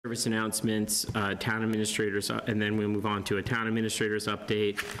service announcements, town administrators, and then we'll move on to a town administrators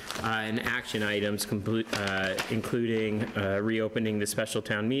update and action items, including reopening the special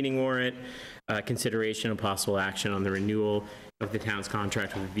town meeting warrant, consideration of possible action on the renewal of the town's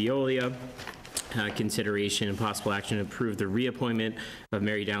contract with Veolia, consideration and possible action to approve the reappointment of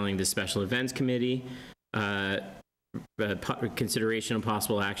Mary Dowling to Special Events Committee, consideration and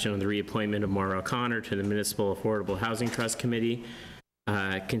possible action on the reappointment of Maura O'Connor to the Municipal Affordable Housing Trust Committee,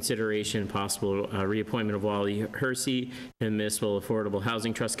 consideration and possible reappointment of Wally Hersey to the Municipal Affordable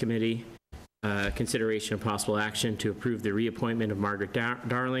Housing Trust Committee, consideration and possible action to approve the reappointment of Margaret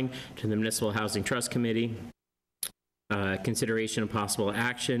Darling to the Municipal Housing Trust Committee, consideration and possible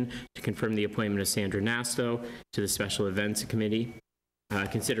action to confirm the appointment of Sandra Nasto to the Special Events Committee,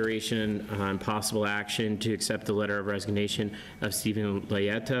 consideration on possible action to accept the letter of resignation of Stephen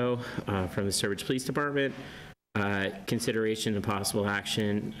Laieto from the Sturbridge Police Department, consideration and possible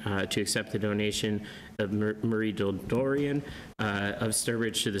action to accept the donation of Marie Dorian of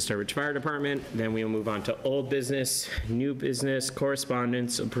Sturbridge to the Sturbridge Fire Department. Then we'll move on to old business, new business,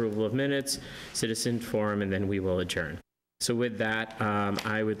 correspondence, approval of minutes, citizen forum, and then we will adjourn. So with that,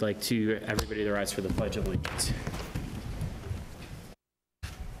 I would like everybody to rise for the Pledge of Allegiance.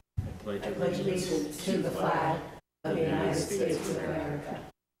 I pledge allegiance to the flag of the United States of America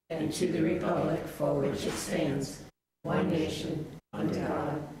and to the republic for which it stands, one nation, under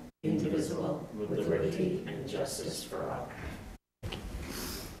God, indivisible, with liberty and justice for all.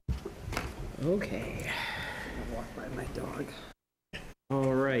 Okay. I walk by my dog.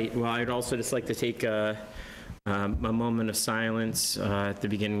 All right. Well, I'd also just like to take a moment of silence at the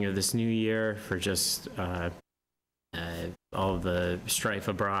beginning of this new year for just all of the strife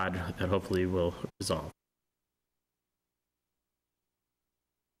abroad that hopefully will resolve.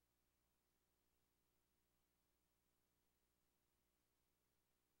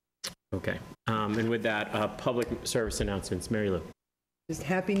 Okay. And with that, public service announcements. Mary Lou. Just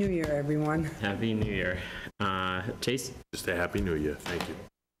Happy New Year, everyone. Happy New Year. Chase? Just a Happy New Year. Thank you.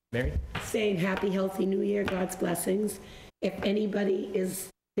 Mary? Saying happy, healthy New Year, God's blessings. If anybody is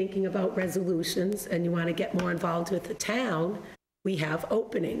thinking about resolutions and you want to get more involved with the town, we have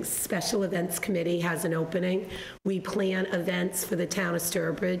openings. Special Events Committee has an opening. We plan events for the town of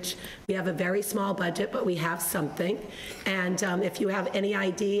Sturbridge. We have a very small budget, but we have something. And if you have any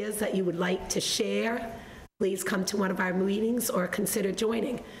ideas that you would like to share, please come to one of our meetings or consider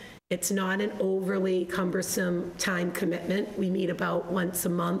joining. It's not an overly cumbersome time commitment. We meet about once a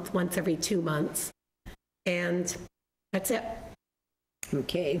month, once every 2 months. And that's it.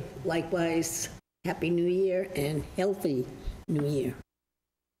 Okay, likewise, Happy New Year and healthy New Year.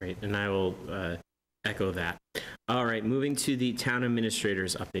 Great, and I will echo that. All right, moving to the town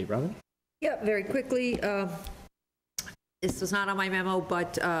administrators update. Robin? Yeah, very quickly. This was not on my memo,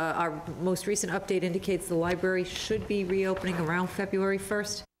 but our most recent update indicates the library should be reopening around February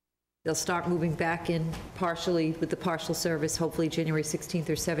 1st. They'll start moving back in partially with the partial service, hopefully January 16th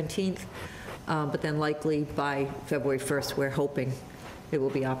or 17th, but then likely by February 1st, we're hoping it will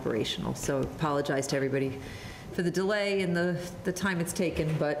be operational. So apologize to everybody for the delay and the time it's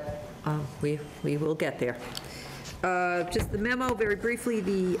taken, but we will get there. Just the memo, very briefly,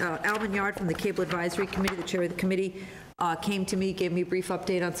 the Alvin Yard from the Cable Advisory Committee, the chair of the committee, came to me, gave me a brief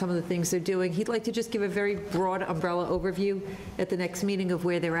update on some of the things they're doing. He'd like to just give a very broad umbrella overview at the next meeting of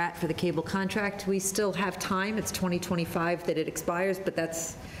where they're at for the cable contract. We still have time. It's 2025 that it expires, but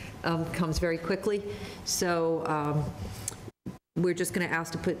that's comes very quickly. So we're just going to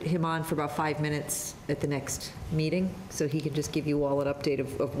ask to put him on for about 5 minutes at the next meeting so he can just give you all an update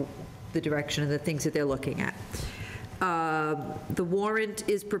of the direction and the things that they're looking at. The warrant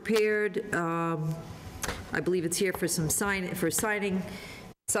is prepared. I believe it's here for signing.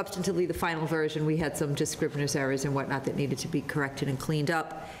 Substantively, the final version, we had some just scrivener's errors and whatnot that needed to be corrected and cleaned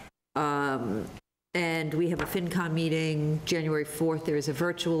up. And we have a FinCom meeting January 4th. There is a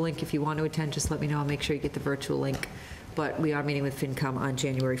virtual link. If you want to attend, just let me know. I'll make sure you get the virtual link. But we are meeting with FinCom on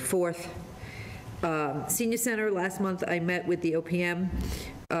January 4th. Senior Center, last month I met with the OPM.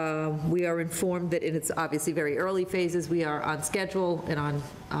 We are informed that in its obviously very early phases, we are on schedule and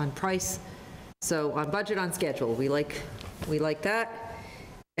on price. So on budget, on schedule. We like that.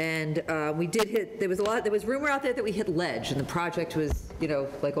 And we did hit, there was rumor out there that we hit ledge and the project was,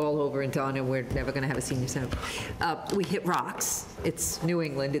 like all over and done and we're never going to have a senior center. We hit rocks. It's New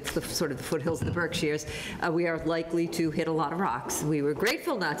England. It's sort of the foothills of the Berkshires. We are likely to hit a lot of rocks. We were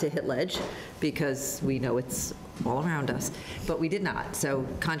grateful not to hit ledge because we know it's all around us, but we did not. So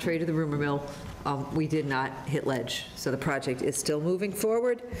contrary to the rumor mill, we did not hit ledge. So the project is still moving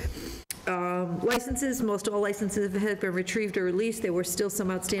forward. Licenses, most all licenses have been retrieved or released. There were still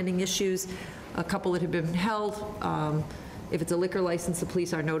some outstanding issues, a couple that have been held. If it's a liquor license, the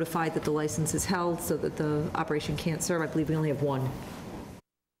police are notified that the license is held so that the operation can't serve. I believe we only have one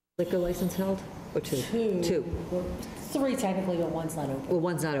liquor license held, or two? Two. Three technically, but one's not open. Well,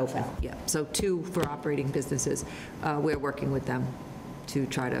 one's not open, yeah. So two for operating businesses. We're working with them to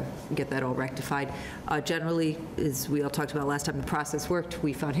try to get that all rectified. Generally, as we all talked about last time the process worked,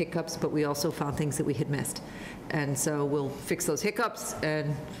 we found hiccups, but we also found things that we had missed. And so we'll fix those hiccups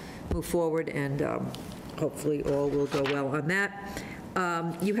and move forward, and hopefully all will go well on that.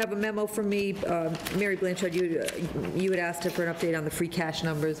 You have a memo from me, Mary Blanchard, you had asked for an update on the free cash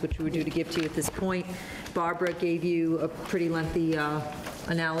numbers, which we were due to give to you at this point. Barbara gave you a pretty lengthy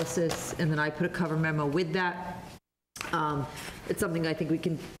analysis, and then I put a cover memo with that. It's something I think we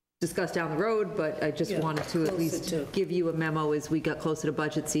can discuss down the road, but I just wanted to at least give you a memo as we got closer to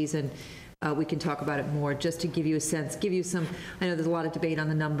budget season. We can talk about it more, just to give you a sense, give you some, I know there's a lot of debate on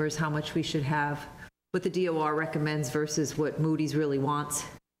the numbers, how much we should have, what the DOR recommends versus what Moody's really wants.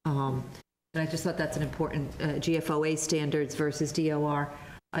 And I just thought that's an important, GFOA standards versus DOR.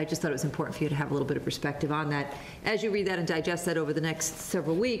 I just thought it was important for you to have a little bit of perspective on that. As you read that and digest that over the next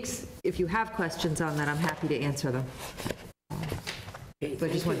several weeks, if you have questions on that, I'm happy to answer them. But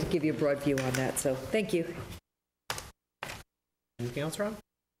I just wanted to give you a broad view on that, so thank you. Anything else, Rob?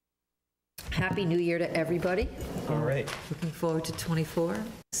 Happy New Year to everybody. All right. Looking forward to 24.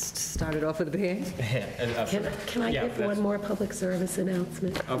 Started off with a bang. Can I give one more public service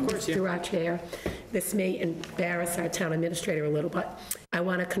announcement? Of course, yeah. Through our chair. This may embarrass our town administrator a little, but I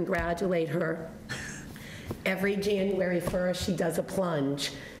want to congratulate her. Every January 1st, she does a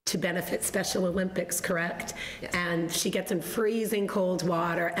plunge to benefit Special Olympics, correct? Yes. And she gets in freezing cold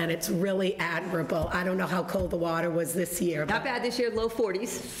water, and it's really admirable. I don't know how cold the water was this year. not bad this year, low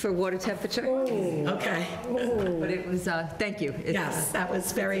 40s for water temperature. Okay. But it was, thank you. Yes, that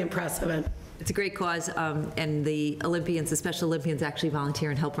was very impressive. It's a great cause, and the Olympians, the Special Olympians actually volunteer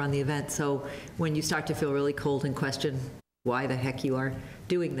and help run the event. So when you start to feel really cold and question why the heck you are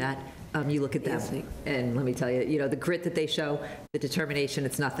doing that, you look at them, and let me tell you, the grit that they show, the determination,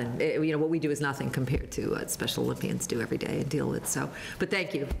 it's nothing. What we do is nothing compared to what Special Olympians do every day and deal with. So, but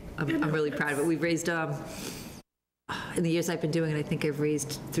thank you. I'm really proud of it. We've raised, in the years I've been doing it, I think I've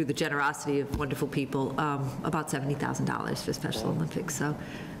raised, through the generosity of wonderful people, about $70,000 for Special Olympics. So,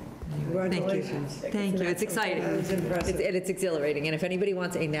 Congratulations. thank you. It's exciting. And it's exhilarating. And if anybody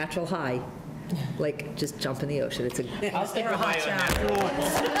wants a natural high, like just jump in the ocean. I'll stick with my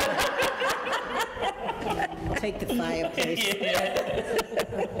Take the fireplace.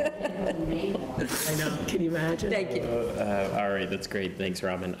 I know. Can you imagine? Thank you. All right, that's great. Thanks,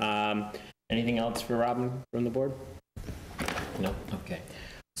 Robin. Anything else for Robin from the board? No? Okay.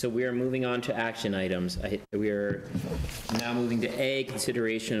 So we are moving on to action items. We are now moving to A,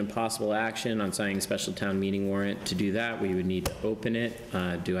 consideration and possible action on signing a special town meeting warrant. To do that, we would need to open it.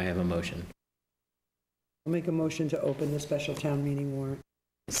 Do I have a motion? I'll make a motion to open the special town meeting warrant.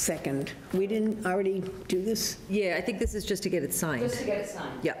 Second. We didn't already do this? Yeah, I think this is just to get it signed. Just to get it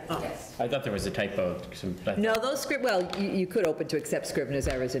signed. Yeah. Yes. I thought there was a typo. No, those you could open to accept Scrivener's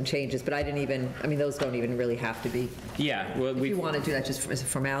errors and changes, but I didn't even, those don't even really have to be. Yeah, well, If you want to do that just as a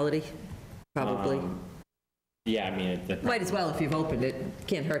formality, probably. Yeah, Might as well if you've opened it.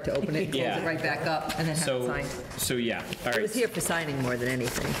 Can't hurt to open it and close Yeah. it right back up and then have it signed. So yeah, all It was right. here for signing more than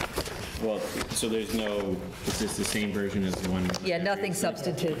anything. Well, so there's no, is this the same version as the one? Yeah, nothing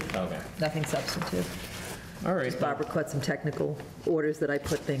substantive. Okay. Nothing substantive. All right. Barbara caught some technical orders that I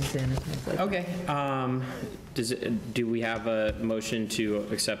put things in and things like that. Okay. Do we have a motion to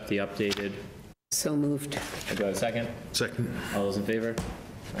accept the updated? So moved. Do I have a second? Second. All those in favor?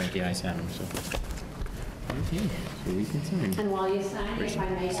 All right, the ayes have them, so. Okay, so we can sign. And while you're signing, if I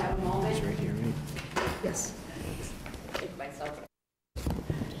may have a moment. Right here, right? Yes. Take myself.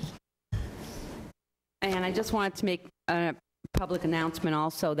 And I just wanted to make a public announcement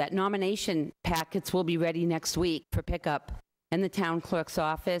also that nomination packets will be ready next week for pickup in the town clerk's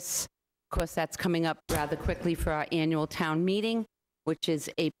office. Of course, that's coming up rather quickly for our annual town meeting, which is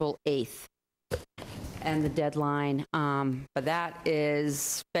April 8th. And the deadline for that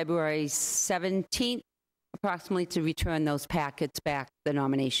is February 17th, approximately, to return those packets back, the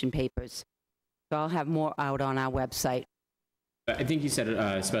nomination papers. So I'll have more out on our website. I think you said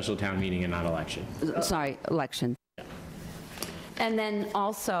a special town meeting and not election. Sorry, election. And then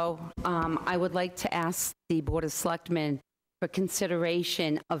also, I would like to ask the Board of Selectmen for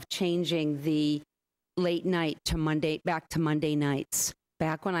consideration of changing the late night to back to Monday nights.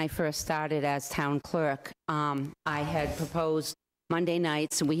 Back when I first started as town clerk, I had proposed Monday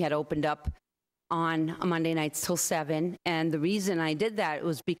nights, and we had opened up on Monday nights till 7. And the reason I did that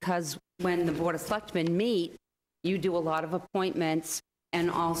was because when the Board of Selectmen meet, you do a lot of appointments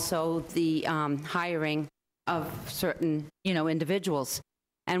and also the hiring of certain, individuals.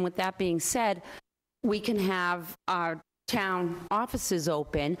 And with that being said, we can have our town offices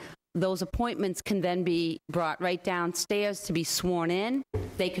open. Those appointments can then be brought right downstairs to be sworn in.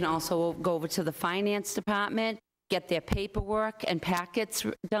 They can also go over to the finance department, get their paperwork and packets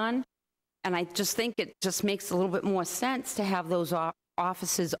done. And I just think it just makes a little bit more sense to have those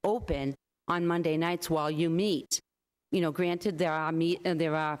offices open on Monday nights while you meet. Granted, there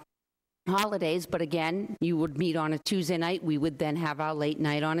are holidays, but again, you would meet on a Tuesday night. We would then have our late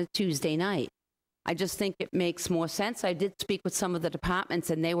night on a Tuesday night. I just think it makes more sense. I did speak with some of the departments,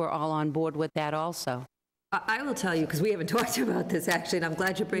 and they were all on board with that also. I will tell you, because we haven't talked about this actually, and I'm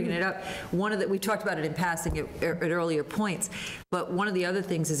glad you're bringing it up. We talked about it in passing at earlier points, but one of the other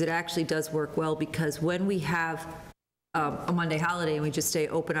things is it actually does work well, because when we have a Monday holiday and we just stay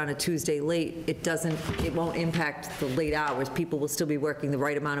open on a Tuesday late, it won't impact the late hours. People will still be working the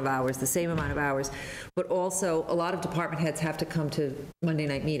right amount of hours, the same amount of hours, but also a lot of department heads have to come to Monday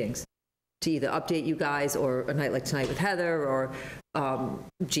night meetings to either update you guys, or a night like tonight with Heather, or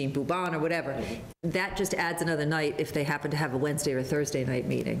Jean Bouban, or whatever. That just adds another night if they happen to have a Wednesday or Thursday night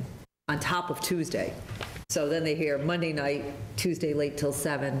meeting on top of Tuesday. So then they hear Monday night, Tuesday late till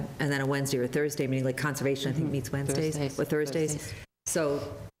 7, and then a Wednesday or Thursday meeting, like Conservation, I think, meets Wednesdays or Thursdays. So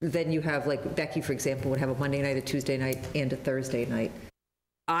then you have, like, Becky, for example, would have a Monday night, a Tuesday night, and a Thursday night.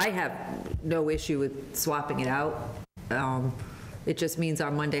 I have no issue with swapping it out. It just means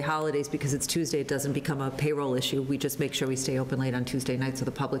our Monday holidays, because it's Tuesday, it doesn't become a payroll issue. We just make sure we stay open late on Tuesday night so the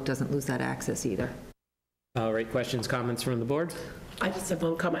public doesn't lose that access either. All right, questions, comments from the board? I just have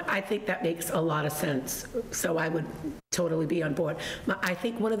one comment. I think that makes a lot of sense, so I would totally be on board. I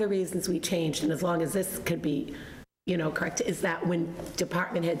think one of the reasons we changed, and as long as this could be, correct, is that when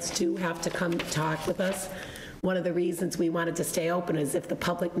department heads do have to come talk with us, one of the reasons we wanted to stay open is if the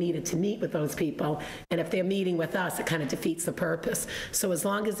public needed to meet with those people, and if they're meeting with us, it kind of defeats the purpose. So as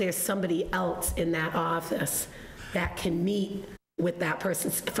long as there's somebody else in that office that can meet with that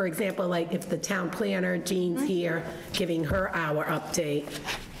person, for example, like if the town planner, Jean's here, giving her hour update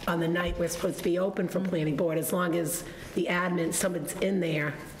on the night we're supposed to be open for planning board, as long as the admin, someone's in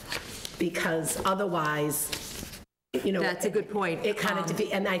there, because otherwise, That's a good point. It kind of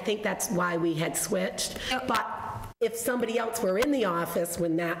defeats, and I think that's why we had switched. But if somebody else were in the office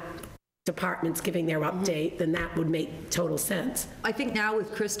when that department's giving their update, then that would make total sense. I think now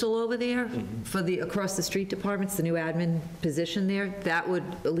with Crystal over there, for the across the street departments, the new admin position there, that would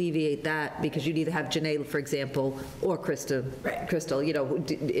alleviate that, because you'd either have Janae, for example, or Crystal,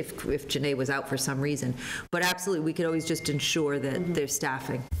 if Janae was out for some reason. But absolutely, we could always just ensure that there's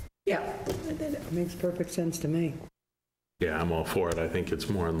staffing. Yeah. It makes perfect sense to me. Yeah, I'm all for it. I think it's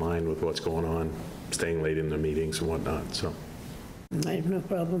more in line with what's going on, staying late in the meetings and whatnot, so. I have no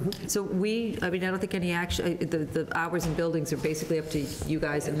problem. So I don't think any action, the hours and buildings are basically up to you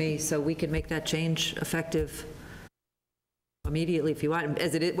guys and me, so we can make that change effective immediately if you want.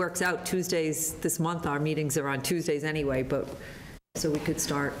 As it works out, Tuesdays this month, our meetings are on Tuesdays anyway, so we could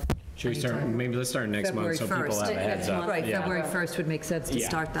start. Should we start, maybe let's start next month so people have a heads up. Right, Yeah. February 1st would make sense to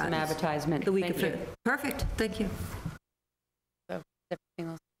start that. Some advertisement. The week Thank of you. Perfect, thank you.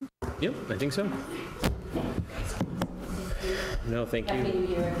 Everything else. Yep, I think so. No, thank you. Happy New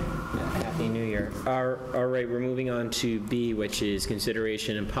Year. Happy New Year. All right, we're moving on to B, which is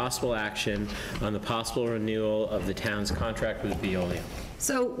consideration and possible action on the possible renewal of the town's contract with Veolia.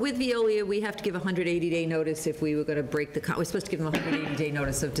 So with Veolia, we have to give a 180-day notice if we were going to break we're supposed to give them a 180-day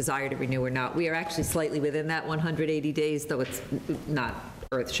notice of desire to renew or not. We are actually slightly within that 180 days, though it's not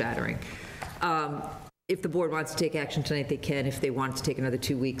earth-shattering. If the board wants to take action tonight, they can. If they want to take another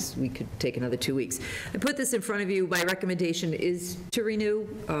 2 weeks, we could take another 2 weeks. I put this in front of you. My recommendation is to renew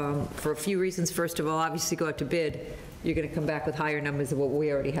for a few reasons. First of all, obviously go out to bid. You're going to come back with higher numbers than what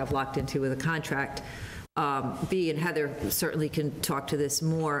we already have locked into with a contract. B, and Heather certainly can talk to this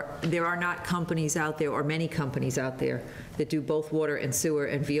more, there are not companies out there, or many companies out there, that do both water and sewer,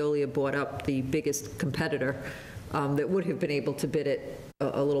 and Veolia bought up the biggest competitor that would have been able to bid it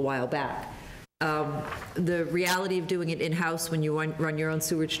a little while back. The reality of doing it in-house when you run your own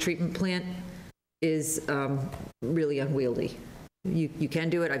sewage treatment plant is really unwieldy. You can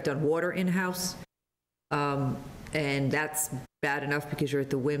do it. I've done water in-house, and that's bad enough because you're at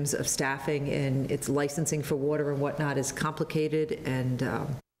the whims of staffing, and it's licensing for water and whatnot is complicated, and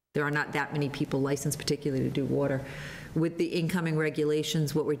There are not that many people licensed particularly to do water. With the incoming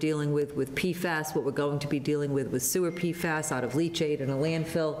regulations, what we're dealing with PFAS, what we're going to be dealing with sewer PFAS out of leachate and a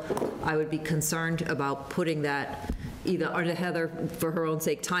landfill, I would be concerned about putting that either under Heather, for her own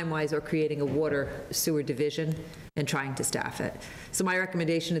sake, time-wise, or creating a water sewer division and trying to staff it. So my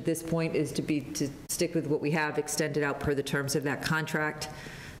recommendation at this point is to stick with what we have, extend it out per the terms of that contract,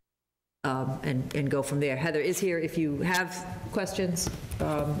 and go from there. Heather is here if you have questions.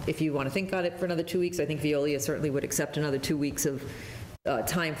 If you want to think on it for another 2 weeks, I think Veolia certainly would accept another 2 weeks of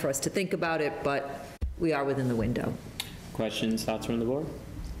time for us to think about it, but we are within the window. Questions, thoughts from the board?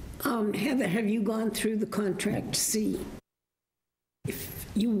 Heather, have you gone through the contract to see if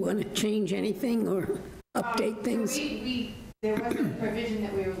you want to change anything or update things? So there was a provision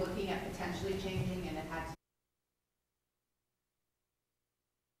that we were looking at potentially changing, and it had to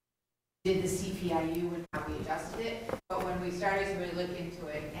did the CPIU and how we adjusted it, but when we started to really look into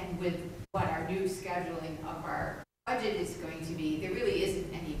it, and with what our new scheduling of our budget is going to be, there really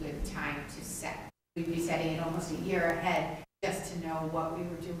isn't any good time to set. We'd be setting it almost a year ahead just to know what we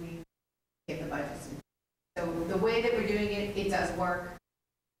were doing, get the budgets. So the way that we're doing it, it does work.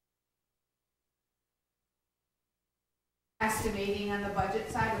 Estimating on the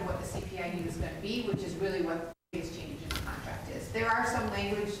budget side of what the CPIU is going to be, which is really what the biggest change in the contract is. There are some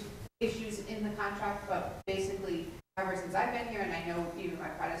language issues in the contract, but basically, ever since I've been here, and I know even my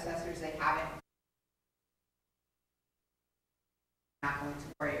predecessors, they haven't. Not going to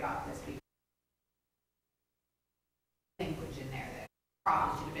worry about this because language in there that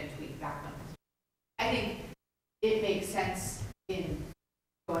probably should have been tweaked back when. I think it makes sense in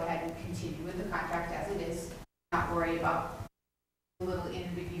go ahead and continue with the contract as it is, not worry about the little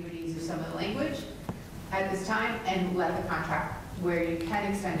ambiguities of some of the language at this time, and let the contract, where you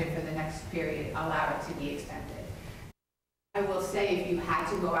can extend it for the next period, allow it to be extended. I will say, if you had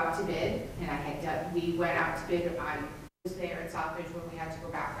to go out to bid, and we went out to bid, I was there at Southbridge when we had to go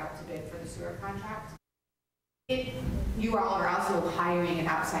back out to bid for the sewer contract. You all are also hiring an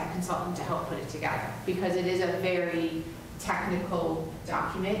outside consultant to help put it together, because it is a very technical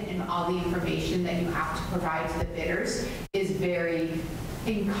document, and all the information that you have to provide to the bidders is very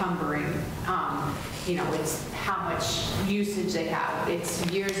encumbering. It's how much usage they have. It's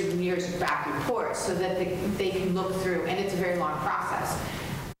years and years of back reports so that they can look through, and it's a very long process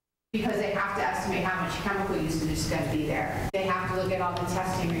because they have to estimate how much chemical usage is going to be there. They have to look at all the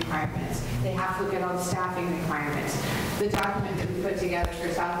testing requirements. They have to look at all the staffing requirements. The document that we put together for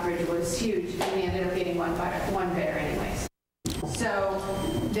Southbridge was huge, and we ended up getting one bidder anyways. So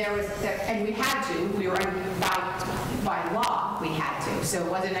there was, and we had to, we were by law, we had to. So it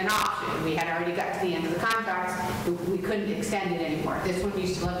wasn't an option. We had already got to the end of the contract. We couldn't extend it anymore. This one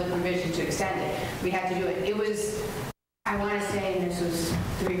used to have the permission to extend it. We had to do it. It was, I want to say, and this was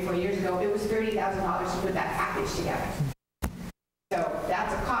 3 or 4 years ago, it was $30,000 to put that package together. So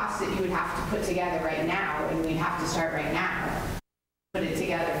that's a cost that you would have to put together right now, and we'd have to start right now, put it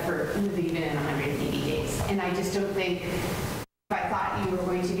together for even in 180 days. And I just don't think, if I thought you were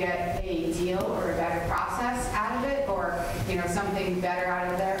going to get a deal or a better process out of it, or something better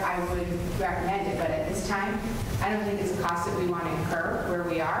out of there, I would recommend it. But at this time, I don't think it's a cost that we want to incur where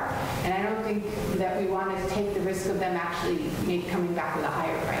we are, and I don't think that we want to take the risk of them actually maybe coming back with a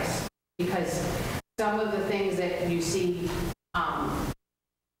higher price, because some of the things that you see,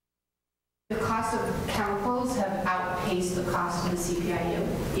 the cost of chemicals have outpaced the cost of the CPIU.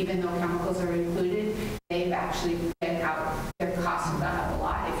 Even though chemicals are included, they've actually been out, their costs have gone up a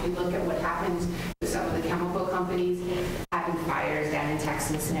lot. If you look at what happens with some of the chemical companies having fires down in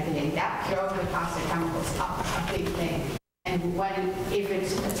Texas and everything, that drove the cost of chemicals up a big thing. And if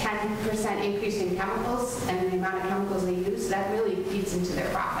it's a 10% increase in chemicals and the amount of chemicals they use, that really feeds into their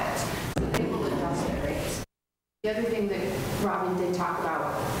profits. So they will adjust their rates. The other thing that Robin did talk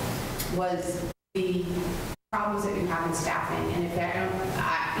about was the problems that you have in staffing. And if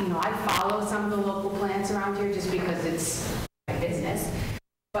I follow some of the local plants around here just because it's my business.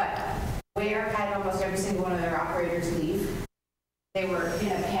 But Ware had almost every single one of their operators leave. They were in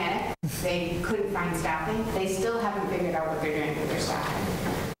a panic. They couldn't find staffing. They still haven't figured out what they're doing with their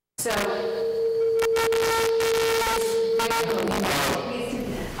staffing. So,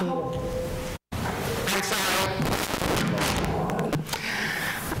 I'm sorry.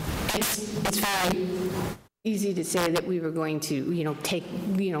 It's very easy to say that we were going to,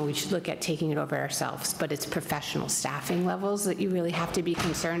 we should look at taking it over ourselves, but it's professional staffing levels that you really have to be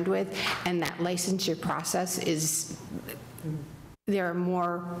concerned with, and that licensure process is, there are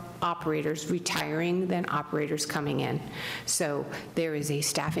more operators retiring than operators coming in. So there is a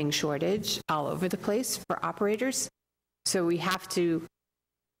staffing shortage all over the place for operators. So we have to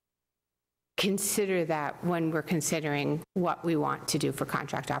consider that when we're considering what we want to do for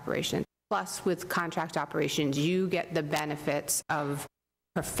contract operations. Plus, with contract operations, you get the benefits of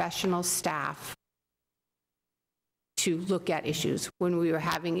professional staff to look at issues. When we were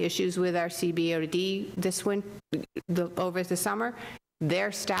having issues with our CBOD over the summer,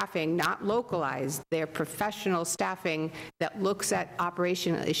 their staffing, not localized, their professional staffing that looks at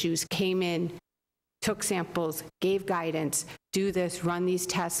operational issues came in, took samples, gave guidance, do this, run these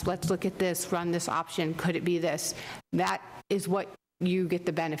tests, let's look at this, run this option, could it be this? That is what you get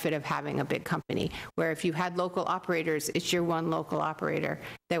the benefit of having a big company, where if you had local operators, it's your one local operator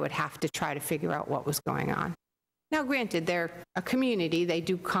that would have to try to figure out what was going on. Now, granted, they're a community, they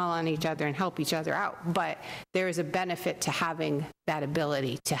do call on each other and help each other out, but there is a benefit to having that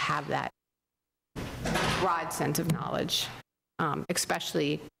ability to have that broad sense of knowledge,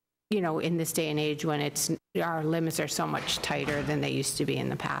 especially, you know, in this day and age when our limits are so much tighter than they used to be in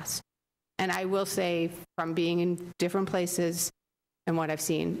the past. And I will say, from being in different places and what I've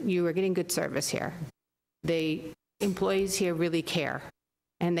seen, you are getting good service here. The employees here really care,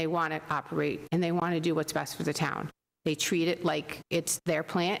 and they want to operate, and they want to do what's best for the town. They treat it like it's their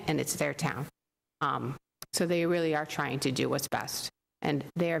plant and it's their town. So they really are trying to do what's best, and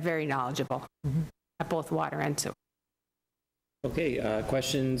they are very knowledgeable at both water and sewer. Okay,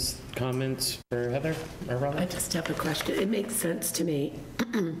 questions, comments for Heather or Robin? I just have a question. It makes sense to me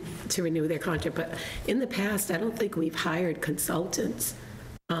to renew their contract, but in the past, I don't think we've hired consultants.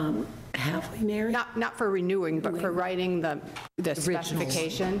 Have we, Mary? Not for renewing, but for writing the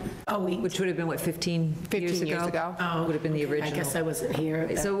specification. Oh, Which would have been, what, 15 years ago? Oh, Would have been the okay. original. I guess I wasn't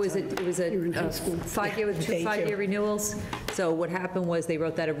here. So it was a 5-year with 2 Thank you. 5-year renewals. So what happened was they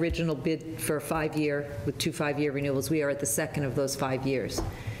wrote that original bid for a 5-year with 2 5-year renewals. We are at the second of those 5 years.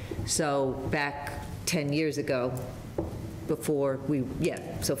 So back 10 years ago, before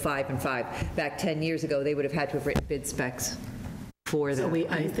so 5 and 5. Back 10 years ago, they would have had to have written bid specs for So them.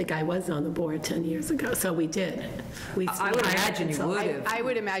 I think I was on the board 10 years ago, so we did. I would imagine you would have. I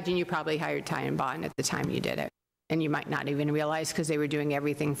would imagine you probably hired Ty and Bond at the time you did it, and you might not even realize because they were doing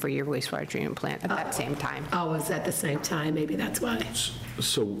everything for your wastewater treatment plant at that same time. Oh, was at the same time? Maybe that's why.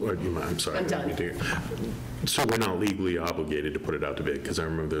 So, I'm sorry. I'm done. So we're not legally obligated to put it out to bid, because I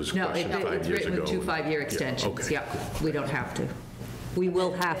remember there was a No, question 5 it's years written ago. with 2 5-year extensions. okay. Yep, we don't have to. We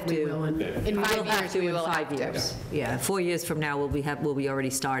will have to. In 5 years, we will have to. years. Yeah, 4 years from now, we'll be already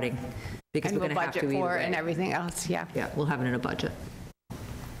starting, because And we're we'll going to have to budget either for it way. and everything else, yeah. Yeah, we'll have it in a budget.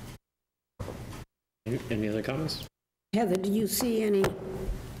 Any other comments? Heather, do you see any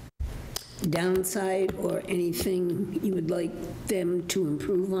downside or anything you would like them to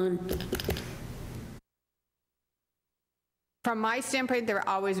improve on? From my standpoint, they're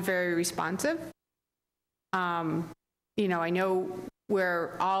always very responsive. You know, I know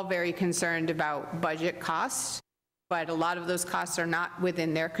we're all very concerned about budget costs, but a lot of those costs are not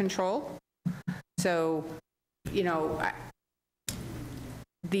within their control. So, you know,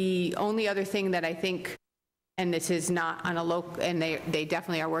 the only other thing that I think, and this is not on a local, and they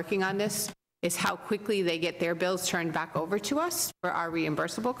definitely are working on this, is how quickly they get their bills turned back over to us for our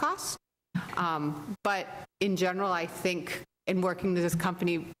reimbursable costs. But in general, I think in working with this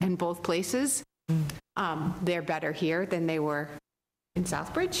company in both places, they're better here than they were in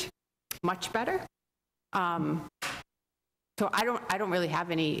Southbridge, much better. So I don't really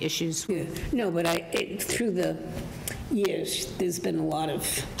have any issues. Yeah. No, but through the years, there's been a lot of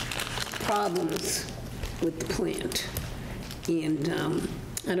problems with the plant. And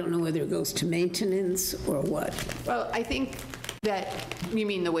I don't know whether it goes to maintenance or what. Well, I think that, you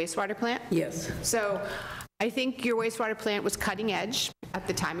mean the wastewater plant? Yes. So I think your wastewater plant was cutting edge at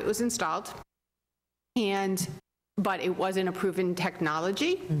the time it was installed, but it wasn't a proven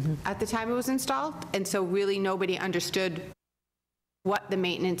technology at the time it was installed, and so really nobody understood what the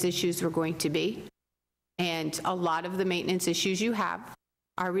maintenance issues were going to be. And a lot of the maintenance issues you have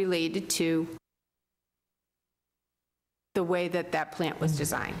are related to the way that that plant was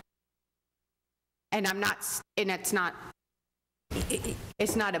designed. And it's not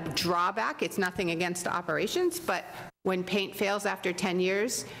a drawback, it's nothing against the operations, but when paint fails after 10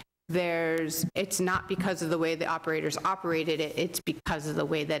 years, it's not because of the way the operators operated it, it's because of the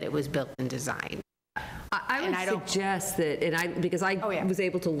way that it was built and designed. I would suggest that, because I was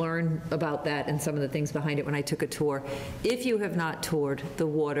able to learn about that and some of the things behind it when I took a tour. If you have not toured the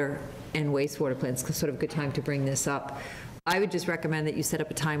water and wastewater plants, it's sort of a good time to bring this up. I would just recommend that you set up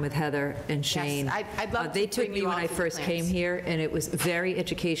a time with Heather and Shane. Yes, I'd love to They took bring me you when all I to the first came plants. here, and it was very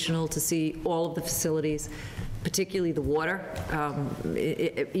educational to see all of the facilities. particularly the water,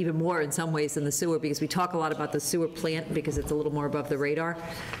 even more in some ways than the sewer, because we talk a lot about the sewer plant because it's a little more above the radar.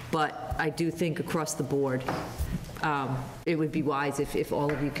 But I do think across the board, it would be wise if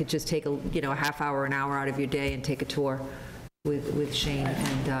all of you could just take a half hour, an hour out of your day and take a tour with Shane.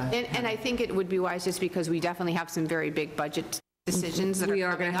 And I think it would be wise just because we definitely have some very big budget decisions that We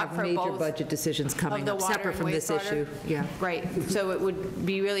are are going coming to up have for major both budget decisions coming the up, water separate and from this wastewater. issue. Yeah. Right, so it would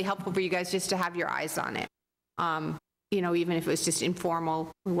be really helpful for you guys just to have your eyes on it. Even if it was just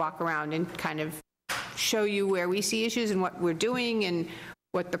informal, we walk around and kind of show you where we see issues and what we're doing and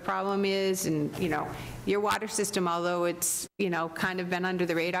what the problem is. And, your water system, although it's, kind of been under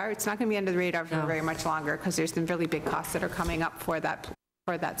the radar, it's not going to be under the radar for very much longer because there's some really big costs that are coming up for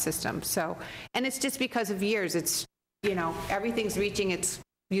that system. So, and it's just because of years. It's, everything's reaching its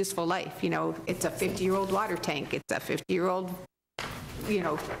useful life. It's a 50-year-old water tank. It's a 50-year-old,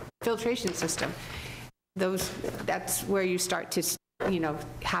 filtration system. That's where you start to,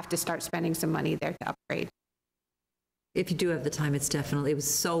 have to start spending some money there to upgrade. If you do have the time, it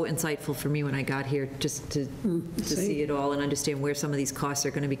was so insightful for me when I got here, just to see it all and understand where some of these costs are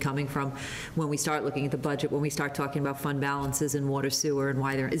going to be coming from when we start looking at the budget, when we start talking about fund balances and water, sewer, and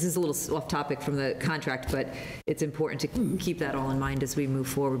why this is a little off topic from the contract, but it's important to keep that all in mind as we move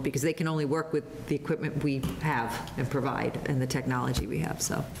forward, because they can only work with the equipment we have and provide and the technology we have,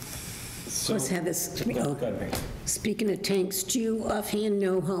 so. Let's have this. Speaking of tanks, do you offhand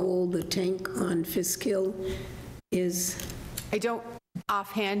know how old the tank on Fisk Hill is? I don't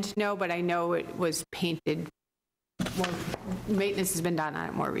offhand know, but I know it was painted. Maintenance has been done on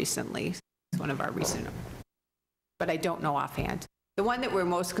it more recently. It's one of our recent, but I don't know offhand. The one that we're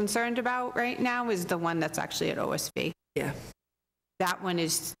most concerned about right now is the one that's actually at OSV. Yeah. That one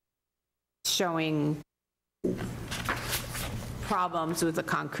is showing problems with the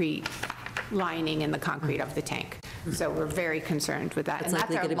concrete lining and the concrete of the tank. So we're very concerned with that. It's And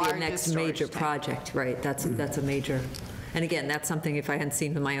likely that's going our to be a next largest major storage tank. project, right? That's a major, and again, that's something, if I hadn't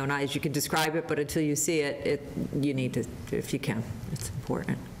seen with my own eyes, you could describe it, but until you see it, you need to, if you can, it's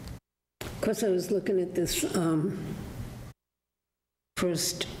important. Of course, I was looking at this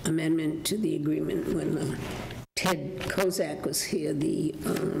first amendment to the agreement when Ted Kozak was here, the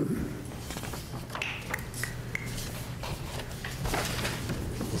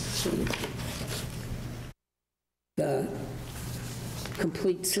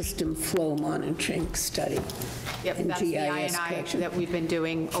complete system flow monitoring study. Yep, and that's the GIS I&I correction. that we've been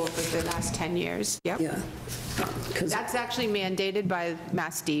doing over the last 10 years. Yep. Yeah. 'Cause That's actually mandated by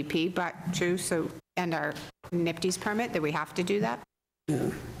Mass DEP, but true, so, and our NIPD's permit, that we have to do that.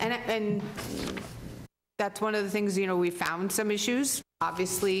 And that's one of the things, we found some issues.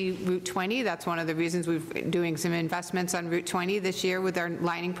 Obviously, Route 20, that's one of the reasons we've been doing some investments on Route 20 this year with our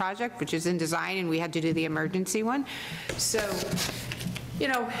lining project, which is in design, and we had to do the emergency one. So,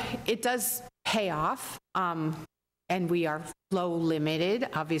 it does pay off, and we are flow limited,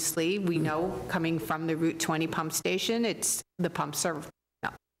 obviously. We know coming from the Route 20 pump station, the pumps aren't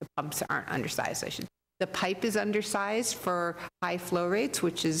undersized, The pipe is undersized for high flow rates,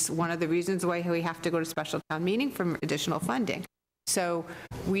 which is one of the reasons why we have to go to special town meeting for additional funding. So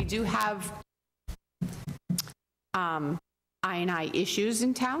we do have I&I issues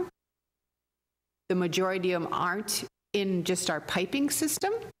in town. The majority of them aren't in just our piping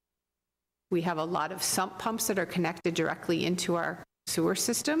system. We have a lot of sump pumps that are connected directly into our sewer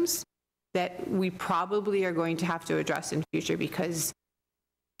systems that we probably are going to have to address in future because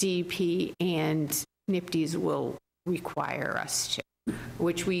DEP and NIPD's will require us to,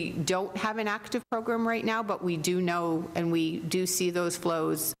 which we don't have an active program right now, but we do know, and we do see those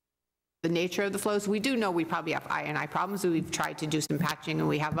flows, the nature of the flows. We do know we probably have I&I problems. We've tried to do some patching, and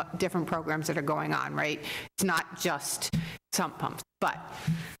we have different programs that are going on, right? It's not just sump pumps, but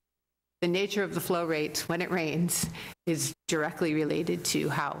the nature of the flow rates when it rains is directly related to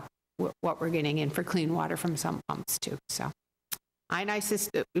what we're getting in for clean water from sump pumps too. So I&I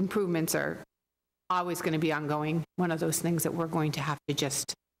system improvements are always going to be ongoing. One of those things that we're going to have to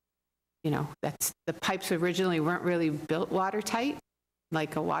just, that's, the pipes originally weren't really built watertight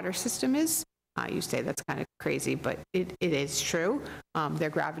like a water system is. You say that's kind of crazy, but it is true. They're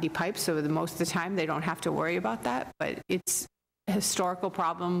gravity pipes, so most of the time they don't have to worry about that, but it's a historical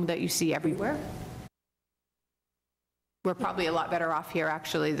problem that you see everywhere. We're probably a lot better off here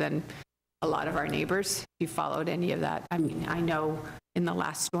actually than a lot of our neighbors, if you followed any of that. I mean, I know in the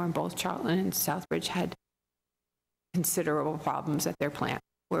last storm, both Charlton and Southbridge had considerable problems at their plant,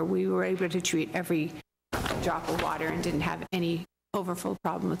 where we were able to treat every drop of water and didn't have any overflow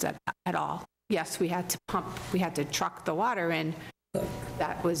problems at all. Yes, we had to truck the water in.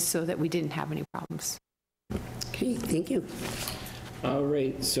 That was so that we didn't have any problems. Okay, thank you. All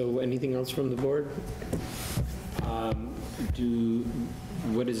right, so anything else from the board?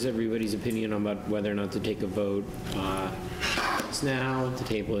 What is everybody's opinion about whether or not to take a vote now, to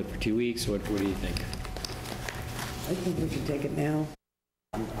table it for 2 weeks? What do you think? I think we should take it now.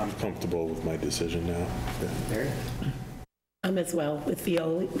 I'm comfortable with my decision now. Mary? I'm as well with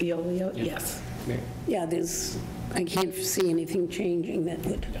Veolia, yes. Mary? Yeah, I can't see anything changing that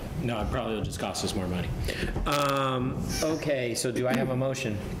would. No, it probably will just cost us more money. Okay, so do I have a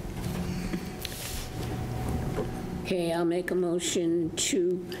motion? Okay, I'll make a motion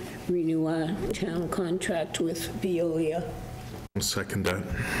to renew our town contract with Veolia. I'll second that.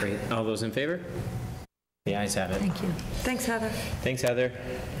 Great. All those in favor? The ayes have it. Thank you. Thanks, Heather. Thanks, Heather.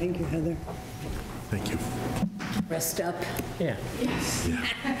 Thank you, Heather. Thank you. Rest up. Yeah.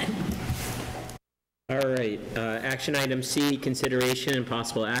 All right, action item C, consideration and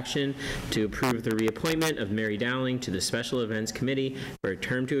possible action to approve the reappointment of Mary Dowling to the Special Events Committee for a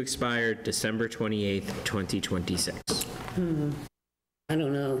term to expire December 28th, 2026. I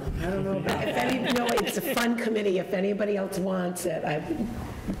don't know. No, it's a fun committee. If anybody else wants it,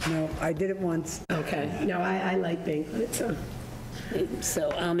 No, I did it once. okay. No, I like being on it, so. So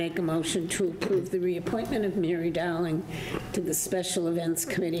I'll make a motion to approve the reappointment of Mary Dowling to the Special Events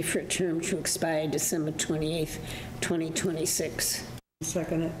Committee for a term to expire December 28th, 2026.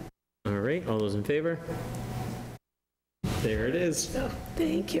 Second it. All right, all those in favor? There it is. So,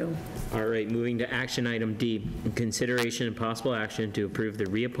 thank you. All right, moving to action item D, consideration and possible action to approve the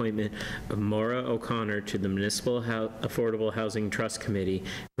reappointment of Maura O'Connor to the Municipal Affordable Housing Trust Committee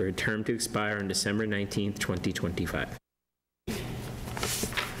for a term to expire on December 19th, 2025.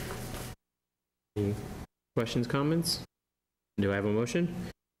 Any questions, comments? Do I have a motion?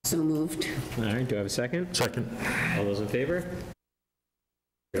 So moved. All right, do I have a second? Second. All those in favor?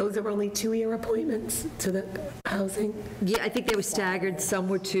 Those are only 2-year appointments to the housing? Yeah, I think they were staggered. Some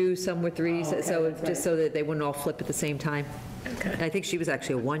were 2, some were 3, so just so that they wouldn't all flip at the same time. Okay. I think she was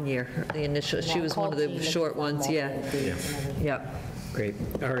actually a 1-year, the initial, she was one of the short ones, yeah. Yep. Great.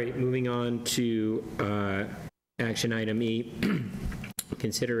 All right, moving on to action item E,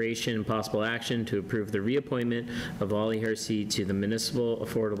 consideration and possible action to approve the reappointment of Ollie Hersey to the Municipal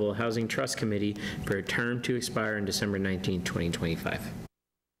Affordable Housing Trust Committee for a term to expire on December 19th, 2025.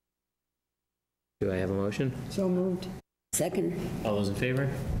 Do I have a motion? So moved. Second. All those in favor?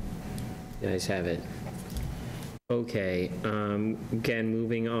 The ayes have it. Okay, again,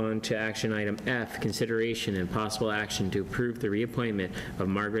 moving on to action item F, consideration and possible action to approve the reappointment of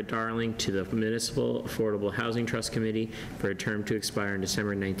Margaret Darling to the Municipal Affordable Housing Trust Committee for a term to expire on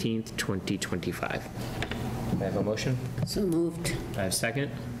December 19th, 2025. Do I have a motion? So moved. Do I have a second?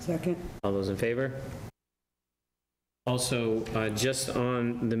 Second. All those in favor? Also, just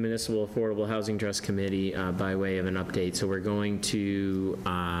on the Municipal Affordable Housing Trust Committee, by way of an update, so we're going to,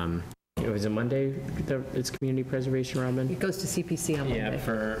 was it Monday, it's community preservation, Robin? It goes to CPC on Monday. Yeah,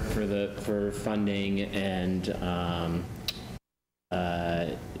 for funding, and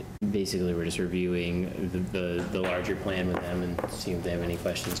basically we're just reviewing the larger plan with them and seeing if they have any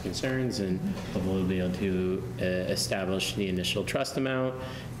questions, concerns, and hopefully we'll be able to establish the initial trust amount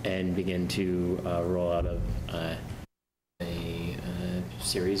and begin to roll out a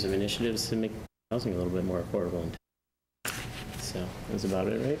series of initiatives to make housing a little bit more affordable. So that's about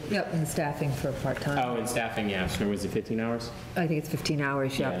it, right? Yep, and staffing for part-time. Oh, and staffing, yeah. So was it 15 hours? I think it's 15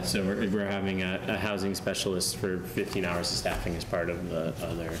 hours, Yeah, yep. so we're having a housing specialist for 15 hours of staffing as part of the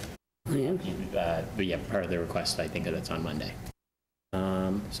other, but yeah, part of the request, I think that's on Monday.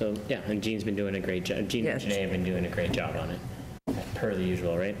 So yeah, and Jean's been doing a great job. Jean and Janae have been doing a great job on it, per the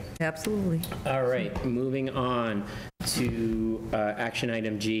usual, right? Absolutely. All right, moving on to action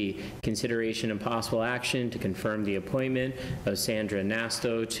item G, consideration and possible action to confirm the appointment of Sandra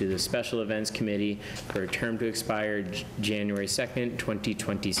Nasto to the Special Events Committee for a term to expire January 2nd,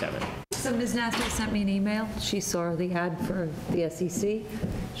 2027. So Ms. Nasty sent me an email. She saw the ad for the SEC.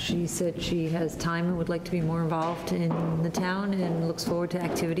 She said she has time and would like to be more involved in the town and looks forward to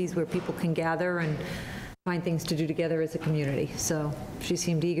activities where people can gather and find things to do together as a community. So she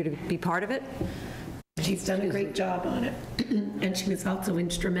seemed eager to be part of it. She's done a great job on it. And she was also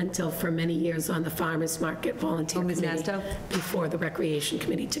instrumental for many years on the Farmers Market Volunteer Ms. Committee. Nasto? Before the Recreation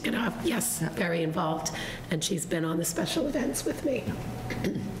Committee took it off. Yes, very involved. And she's been on the special events with me.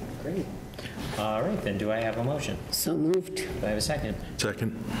 Great. All right, then do I have a motion? So moved. Do I have a second?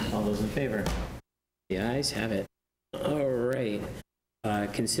 Second. All those in favor? The ayes have it. All right.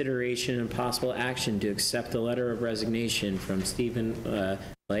 Consideration and possible action to accept the letter of resignation from Stephen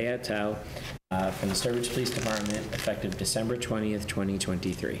Layatow from the Sturbridge Police Department effective December 20th,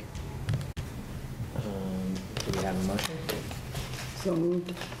 2023. Do have a motion? So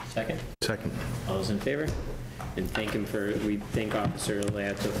moved. Second? Second. All those in favor? And we thank Officer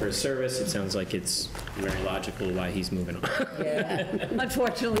Leato for his service. It sounds like it's very logical why he's moving on.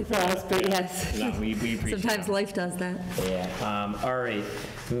 Unfortunately for us, but yes. No, we appreciate Sometimes it. life does that. Yeah. All right.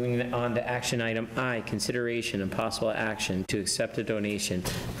 Moving on to action item I, consideration and possible action to accept a donation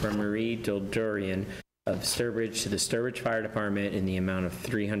from Marie Dildurian of Sturbridge to the Sturbridge Fire Department in the amount of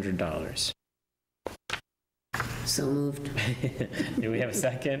 $300. So moved. Do we have a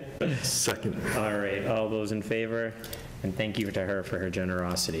second? Second. All right, all those in favor? And thank you to her for her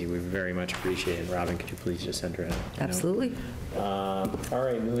generosity. We very much appreciate it. Robin, could you please just send her a note? Absolutely. All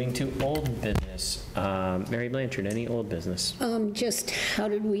right, moving to old business. Mary Blanchard, any old business? Just how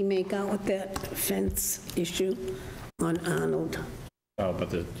did we make out with that fence issue on Arnold? Oh, but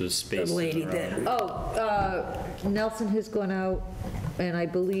the space. The lady that, Nelson has gone out, and I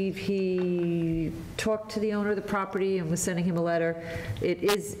believe he talked to the owner of the property and was sending him a letter. It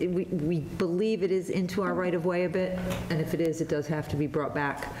is, we believe it is into our right-of-way a bit, and if it is, it does have to be brought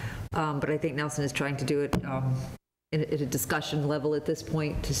back. But I think Nelson is trying to do it at a discussion level at this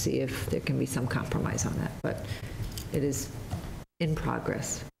point to see if there can be some compromise on that, but it is in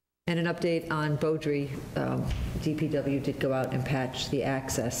progress. And an update on Beaudry, DPW did go out and patch the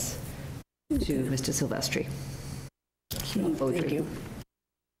access to Mr. Silvestri. thank you.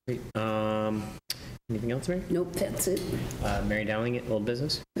 Great. Anything else, Mary? Nope, that's it. Mary Dowling, old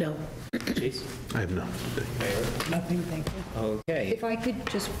business? No. Chase? I have nothing. Nothing, thank you. Okay. If I could,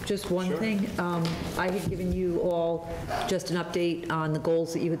 just one thing. I had given you all just an update on the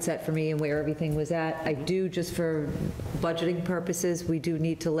goals that you had set for me and where everything was at. I do, just for budgeting purposes, we do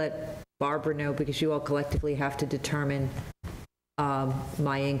need to let Barbara know, because you all collectively have to determine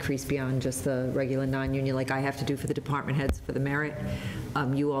my increase beyond just the regular non-union, like I have to do for the department heads for the merit.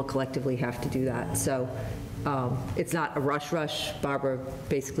 You all collectively have to do that. So it's not a rush. Barbara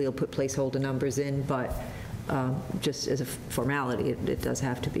basically will put placeholder numbers in, but just as a formality, it does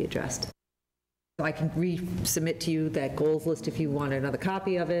have to be addressed. So I can resubmit to you that goals list if you want another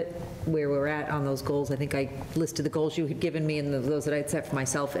copy of it, where we're at on those goals. I think I listed the goals you had given me and those that I'd set for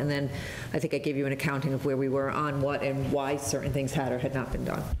myself, and then I think I gave you an accounting of where we were on what and why certain things had or had not been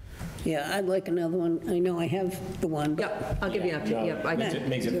done. Yeah, I'd like another one. I know I have the one, but Yep, I'll give you an update. Yep, I can.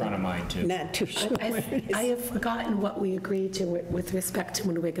 Makes it front of mind, too. not too sure. I have forgotten what we agreed to with respect to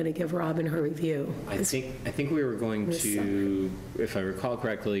when we're going to give Robin her review. I think we were going to, if I recall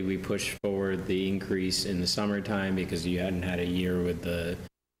correctly, we pushed forward the increase in the summertime because you hadn't had a year with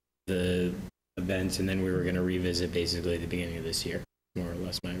the events, and then we were going to revisit basically at the beginning of this year, more or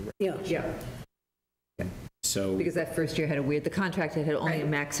less. Yeah. Yeah. So, Because that first year had the contract had only a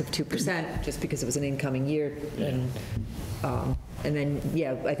max of 2%, just because it was an incoming year. And then,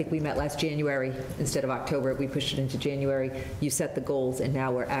 yeah, I think we met last January instead of October. We pushed it into January. You set the goals, and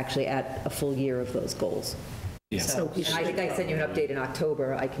now we're actually at a full year of those goals. yeah. So and I think I sent you an update in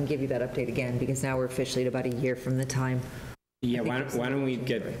October. I can give you that update again, because now we're officially at about a year from the time. Yeah, why don't we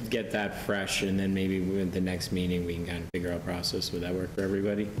get that fresh, and then maybe with the next meeting, we can kind of figure out process. Would that work for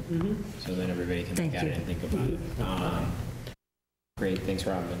everybody? So then everybody can look at it and think about it. Great, thanks,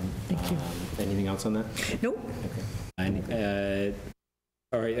 Robin. Thank you. Anything else on that? Nope. Okay.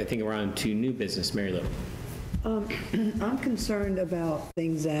 All right, I think we're on to new business. Mary Lou. I'm concerned about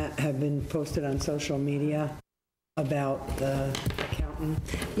things that have been posted on social media about the accountant,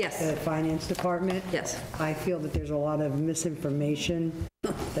 Yes. the finance department. Yes. I feel that there's a lot of misinformation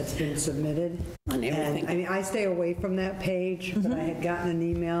that's been submitted. On everything. And, I mean, I stay away from that page, but I had gotten an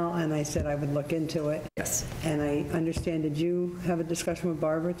email, and I said I would look into it. Yes. And I understand, did you have a discussion with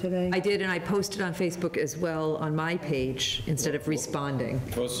Barbara today? I did, and I posted on Facebook as well on my page instead of responding.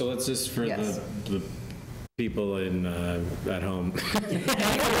 Well, so let's just, for Yes. the people at home.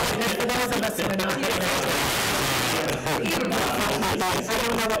 I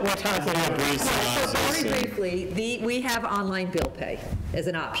don't know what we're talking about. So very briefly, we have online bill pay as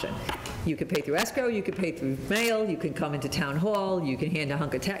an option. You could pay through escrow, you could pay through mail, you can come into town hall, you can hand a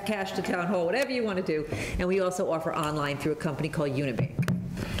hunk of cash to town hall, whatever you want to do. And we also offer online through a company called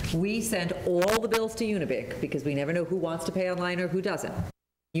Unibank. We send all the bills to Unibank because we never know who wants to pay online or who doesn't.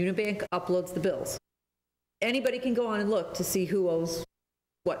 Unibank uploads the bills. Anybody can go on and look to see who owes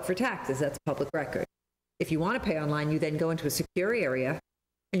what for taxes. That's public record. If you want to pay online, you then go into a secure area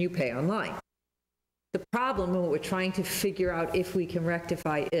and you pay online. The problem, and what we're trying to figure out if we can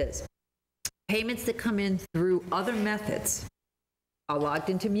rectify, is payments that come in through other methods are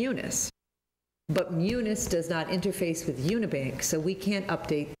logged into Munis, but Munis does not interface with Unibank, so we can't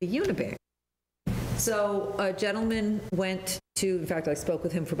update the Unibank. So a gentleman went to, in fact, I spoke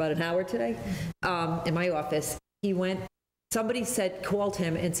with him for about an hour today in my office. somebody called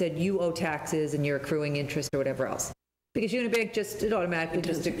him and said, you owe taxes and you're accruing interest or whatever else. Because Unibank it automatically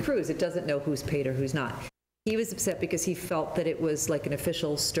just accrues. It doesn't know who's paid or who's not. He was upset because he felt that it was like an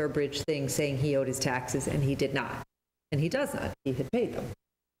official Sturbridge thing saying he owed his taxes and he did not. And he does not. He had paid them.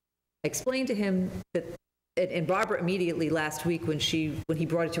 I explained to him that, and Barbara immediately last week when he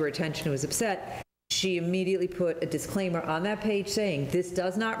brought it to her attention and was upset, she immediately put a disclaimer on that page saying, this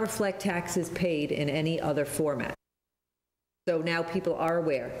does not reflect taxes paid in any other format. So now people are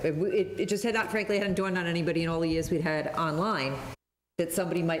aware. It just frankly hadn't dawned on anybody in all the years we'd had online that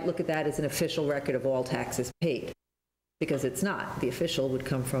somebody might look at that as an official record of all taxes paid, because it's not. The official would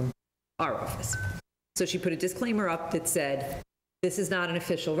come from our office. So she put a disclaimer up that said, this is not an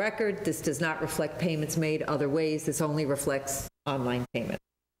official record. This does not reflect payments made other ways. This only reflects online payment.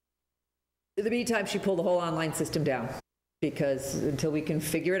 In the meantime, she pulled the whole online system down because until we can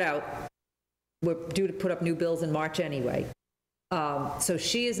figure it out, we're due to put up new bills in March anyway. So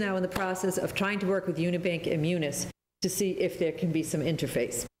she is now in the process of trying to work with Unibank and Munis to see if there can be some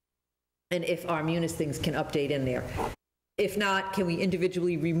interface and if our Munis things can update in there. If not, can we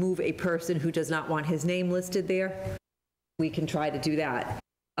individually remove a person who does not want his name listed there? We can try to do that.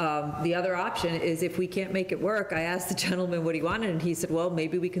 The other option is if we can't make it work, I asked the gentleman what he wanted, and he said, well,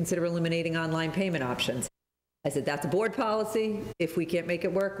 maybe we consider eliminating online payment options. I said, that's a board policy. If we can't make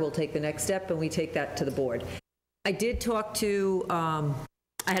it work, we'll take the next step, and we take that to the board. I did talk to, I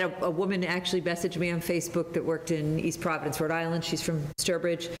had a woman actually message me on Facebook that worked in East Providence, Rhode Island. She's from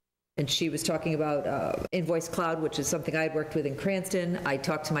Sturbridge, and she was talking about Invoice Cloud, which is something I'd worked with in Cranston. I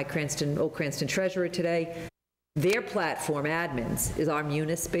talked to my old Cranston treasurer today. Their platform admins is our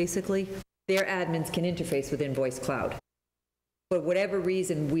Munis, basically. Their admins can interface with Invoice Cloud. For whatever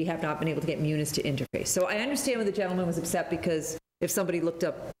reason, we have not been able to get Munis to interface. So I understand when the gentleman was upset because if somebody looked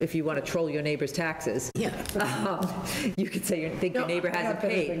up, if you want to troll your neighbor's taxes, you could say you think your neighbor hasn't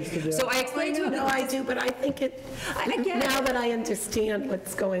paid. So I explained to him. No, I do, but I think now that I understand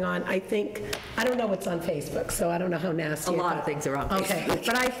what's going on, I don't know what's on Facebook, so I don't know how nasty. A lot of things are on Facebook. Okay,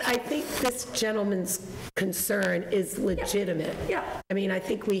 but I think this gentleman's concern is legitimate. Yeah. I mean, I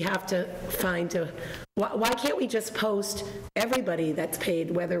think we have to find why can't we just post everybody that's paid,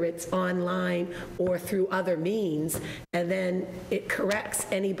 whether it's online or through other means, and then it corrects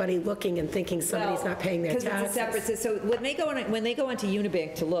anybody looking and thinking somebody's not paying their taxes. Because it's a separate, so when they go into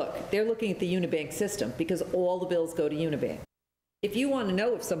Unibank to look, they're looking at the Unibank system because all the bills go to Unibank. If you want to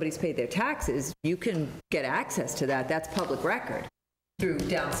know if somebody's paid their taxes, you can get access to that. That's public record through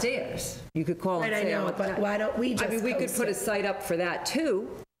downstairs. You could call and say, I know, but why don't we just we could put a site up for that too.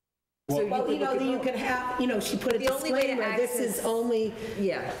 So you could have, she put a disclaimer, this is only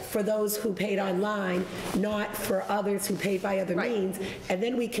for those who paid online, not for others who paid by other means. And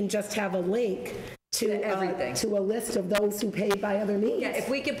then we can just have a link to everything, to a list of those who paid by other means. Yeah, if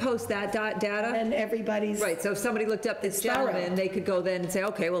we could post that data. And everybody's. Right, so if somebody looked up this gentleman, they could go then and say,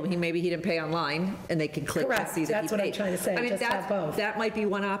 okay, well, maybe he didn't pay online, and they can click and see that he paid. That's what I'm trying to say, just have both. That might be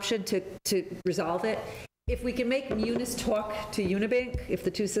one option to resolve it. If we can make Munis talk to Unibank, if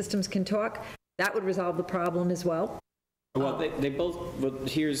the two systems can talk, that would resolve the problem as well. Well, they both, but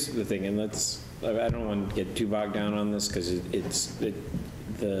here's the thing, and I don't want to get too bogged down on this because it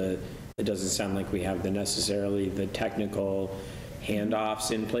doesn't sound like we have necessarily the technical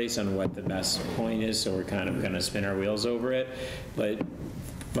handoffs in place on what the best point is, so we're kind of going to spin our wheels over it. But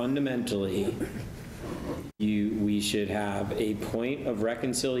fundamentally, we should have a point of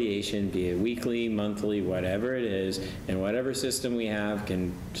reconciliation, be it weekly, monthly, whatever it is, and whatever system we have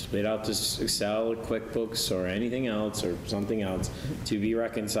can spit out to Excel, QuickBooks, or anything else, or something else, to be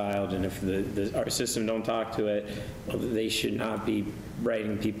reconciled. And if our system don't talk to it, well, they should not be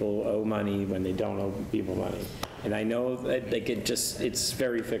writing people owe money when they don't owe people money. And I know that it's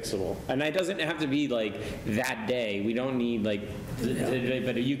very fixable. And it doesn't have to be like that day. We don't need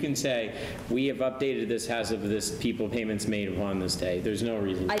but you can say, we have updated this as of this payments made upon this day. There's no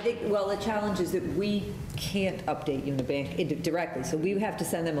reason. I think, the challenge is that we can't update Unibank directly, so we have to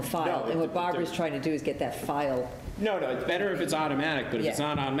send them a file. And what Barbara's trying to do is get that file. No, it's better if it's automatic, but if it's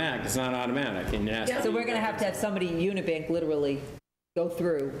not automatic, it's not automatic. And so we're going to have somebody in Unibank literally go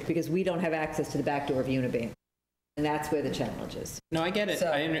through, because we don't have access to the back door of Unibank. And that's where the challenge is. No, I get it.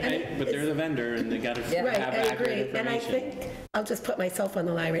 But they're the vendor, and they got to have accurate information. And I think, I'll just put myself on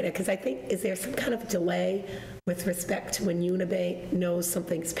the line right now, because I think, is there some kind of delay with respect to when Unibank knows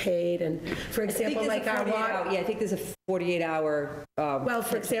something's paid? And for example, like our water. I think there's a 48-hour. Well,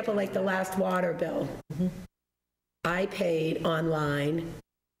 for example, like the last water bill, I paid online,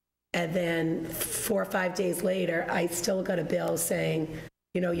 and then 4 or 5 days later, I still got a bill saying,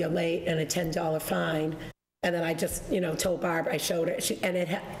 you're late and a $10 fine. And then I just, told Barb, I showed her,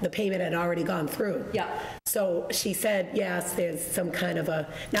 and the payment had already gone through. Yeah. So she said, yes, there's some kind of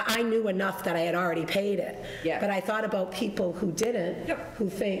now I knew enough that I had already paid it. Yeah. But I thought about people who didn't, who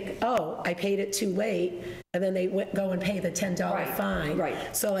think, oh, I paid it too late, and then they go and pay the $10 fine.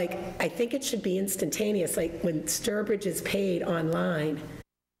 right. So I think it should be instantaneous, like when Sturbridge is paid online,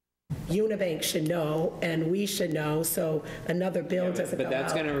 Unibank should know, and we should know, so another bill doesn't go out. But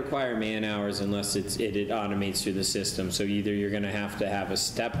that's going to require man hours unless it automates through the system. So either you're going to have a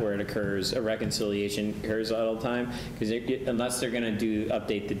step where it occurs, a reconciliation occurs all the time, because unless they're going to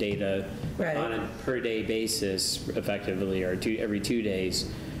update the data on a per day basis effectively, or every 2 days,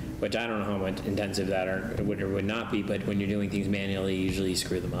 which I don't know how much intensive that would or would not be, but when you're doing things manually, you usually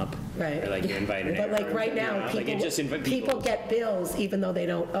screw them up. Right. Or like you invite an But like error, right now, people get bills even though they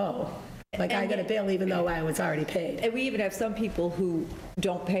don't owe. Like I got a bill even though I was already paid. And we even have some people who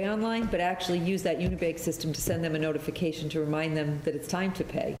don't pay online, but actually use that Unibank system to send them a notification to remind them that it's time to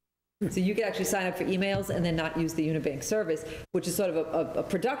pay. So you can actually sign up for emails and then not use the Unibank service, which is sort of a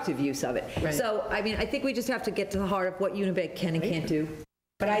productive use of it. Right. So, I mean, I think we just have to get to the heart of what Unibank can and can't do.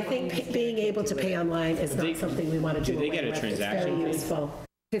 But I think being able to pay online is not something we want to do. Do they get a away with. transaction fee? It's very useful.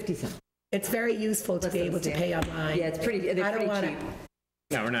 50 cents. It's very useful to be able to pay online. Yeah, it's pretty, they're I don't pretty want cheap.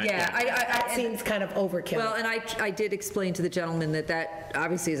 No, we're not. Yeah, That seems kind of overkill. Well, and I did explain to the gentleman that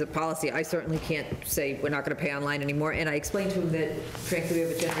obviously is a policy. I certainly can't say we're not going to pay online anymore. And I explained to him that frankly, we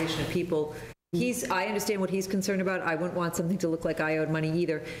have a generation of people. I understand what he's concerned about. I wouldn't want something to look like I owed money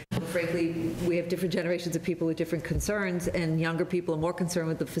either. But frankly, we have different generations of people with different concerns, and younger people are more concerned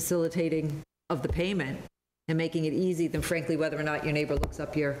with the facilitating of the payment and making it easy than frankly whether or not your neighbor looks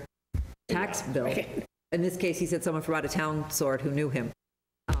up your tax bill. In this case, he said someone from out of town saw it who knew him.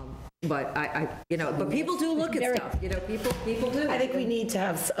 But but people do look at stuff, people do. I think we need to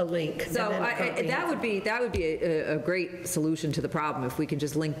have a link. So that would be a great solution to the problem if we can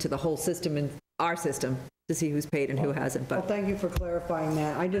just link to the whole system and our system to see who's paid and who hasn't. Well, But thank you for clarifying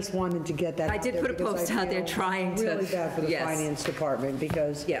that. I just wanted to get that. I did out put a there because post I out there feel trying to- really bad for the yes. finance department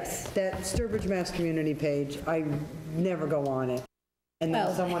because Yes. that Sturbridge Mass Community page, I never go on it. And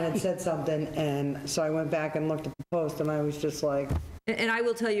then someone had said something, and so I went back and looked at the post, and I was just like, And I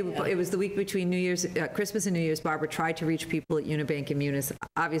will tell you, it was the week between Christmas and New Year's. Barbara tried to reach people at Unibank and Munis.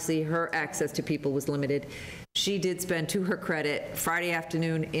 Obviously, her access to people was limited. She did spend, to her credit, Friday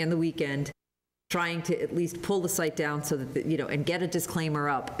afternoon and the weekend trying to at least pull the site down so that, and get a disclaimer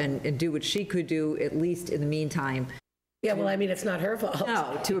up and do what she could do, at least in the meantime. Yeah, well, I mean, it's not her fault.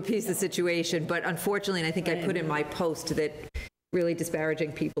 No, to appease the situation. But unfortunately, and I think I put in my post that really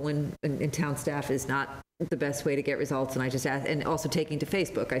disparaging people in town staff is not the best way to get results. And I just asked, and also taking to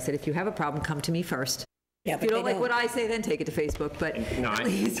Facebook. I said, if you have a problem, come to me first. Yeah, If you don't like what I say, then take it to Facebook, but at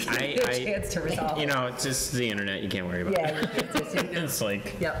least give me a chance to resolve it. It's just the internet. You can't worry about it. It's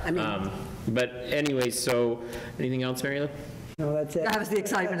like, Yep. but anyway, so anything else, Mary Lou? no, that's it. That was the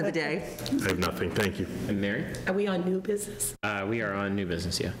excitement of the day. I have nothing, thank you. And Mary? Are we on new business? We are on new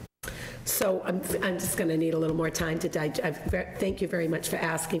business, yeah. So I'm just going to need a little more time to digest. Thank you very much for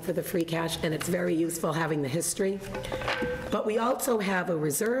asking for the free cash, and it's very useful having the history. But we also have a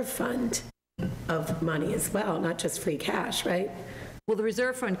reserve fund of money as well, not just free cash, right? Well, the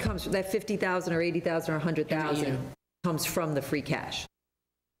reserve fund comes, that 50,000 or 80,000 or 100,000 comes from the free cash.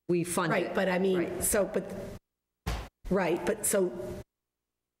 We fund it. Right, but I mean, Right. so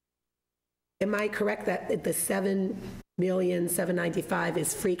am I correct that the 7,795,000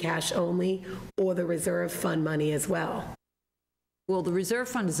 is free cash only, or the reserve fund money as well? Well, the reserve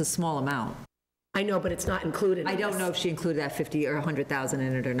fund is a small amount. I know, but it's not included. I in don't this. know if she included that 50 or 100,000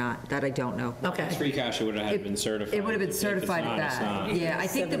 in it or not. That I don't know. Okay. Free cash, it would have been certified. It would have been If it's certified not, at it's that. not. Yeah, I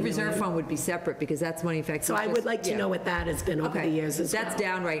think the reserve fund would be separate because that's money, in fact. So I would like to know what that has been over the years as well. That's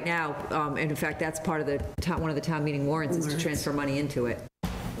down right now. And in fact, that's part of one of the town meeting warrants is to transfer money into it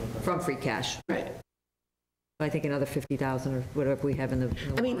from free cash. Right. I think another 50,000 or whatever we have in the.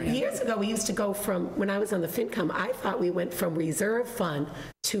 I mean, years ago, we used to go from, when I was on the FinCom, I thought we went from reserve fund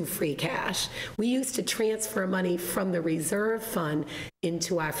to free cash. We used to transfer money from the reserve fund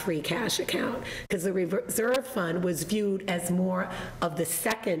into our free cash account because the reserve fund was viewed as more of the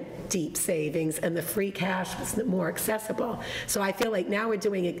second deep savings and the free cash was more accessible. So I feel like now we're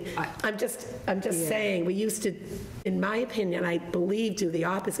doing it, I'm just saying, we used to, in my opinion, I believe do the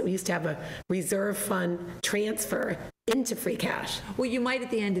opposite. We used to have a reserve fund transfer into free cash. Well, you might at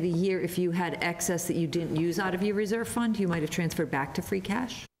the end of the year, if you had excess that you didn't use out of your reserve fund, you might have transferred back to free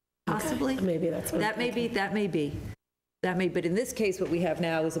cash, possibly. Okay. Maybe that's what That may be, but in this case, what we have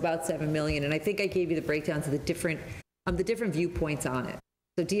now is about 7 million, and I think I gave you the breakdowns of the different viewpoints on it.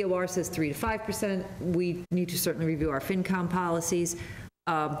 So DOR says 3 to 5%. We need to certainly review our FinCom policies.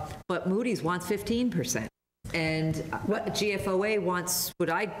 But Moody's wants 15%. And what GFOA wants, what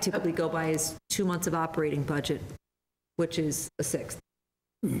I typically go by is 2 months of operating budget, which is a sixth.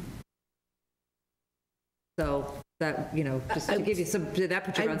 So that, just to give you some, that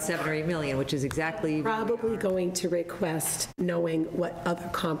puts you around 7 or 8 million, which is exactly. Probably going to request knowing what other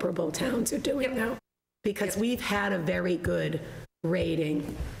comparable towns are doing now. Because we've had a very good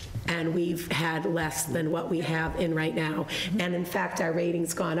rating, and we've had less than what we have in right now. And in fact, our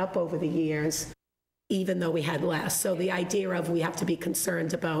rating's gone up over the years, even though we had less. So the idea of we have to be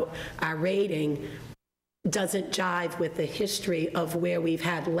concerned about our rating doesn't jive with the history of where we've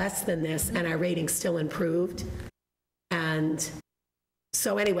had less than this and our rating still improved. And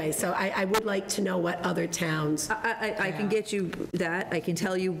so anyway, so I would like to know what other towns. I can get you that. I can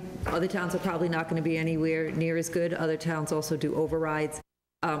tell you other towns are probably not going to be anywhere near as good. Other towns also do overrides.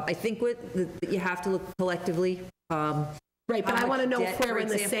 I think you have to look collectively. Right, but I want to know if we're in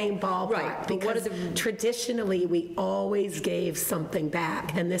the same ballpark. Right, but because traditionally, we always gave something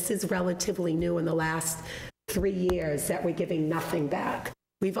back, and this is relatively new in the last 3 years that we're giving nothing back.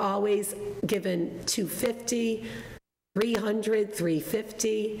 We've always given 250, 300,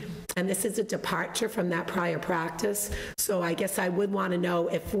 350, and this is a departure from that prior practice. So I guess I would want to know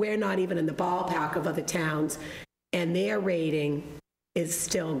if we're not even in the ballpark of other towns, and their rating is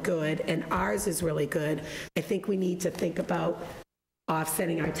still good and ours is really good, I think we need to think about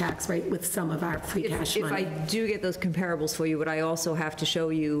offsetting our tax rate with some of our free cash money. If I do get those comparables for you, what I also have to show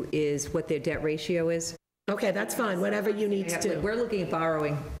you is what their debt ratio is. Okay, that's fine, whatever you need to do. We're looking at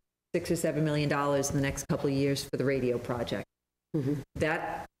borrowing $6 or $7 million in the next couple of years for the radio project.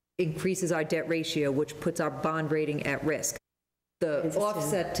 That increases our debt ratio, which puts our bond rating at risk. The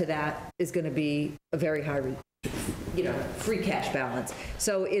offset to that is going to be a very high free cash balance.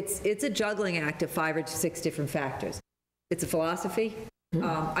 So it's a juggling act of 5 or 6 different factors. It's a philosophy.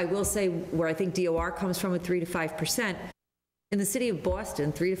 I will say where I think DOR comes from at 3 to 5%. In the city of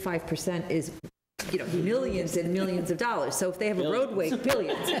Boston, 3 to 5% is millions and millions of dollars. So if they have a roadway,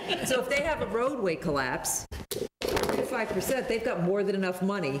 billions. So if they have a roadway collapse, 3 to 5%, they've got more than enough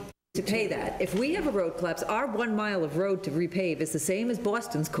money to pay that. If we have a road collapse, our 1 mile of road to repave is the same as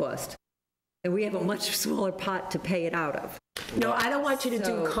Boston's cost. And we have a much smaller pot to pay it out of. No, I don't want you to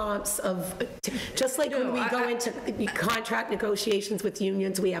do comps of, just like when we go into contract negotiations with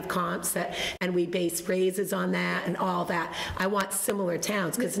unions, we have comps and we base raises on that and all that. I want similar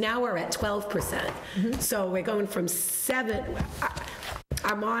towns, because now we're at 12%. So we're going from 7,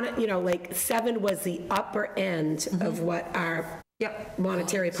 I'm on it, 7 was the upper end of what our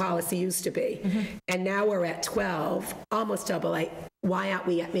monetary policy used to be. And now we're at 12, almost double. Why aren't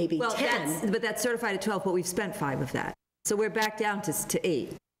we at maybe 10? But that's certified at 12, but we've spent 5 of that. So we're back down to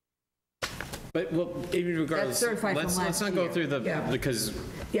 8. But, well, even regardless, let's not go through because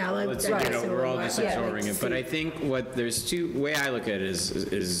we're all just absorbing it. But I think there's two, way I look at it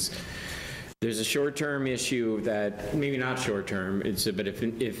is there's a short-term issue that, maybe not short-term, but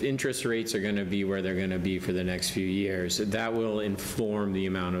if interest rates are going to be where they're going to be for the next few years, that will inform the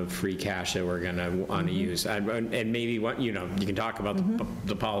amount of free cash that we're going to want to use. And maybe, you can talk about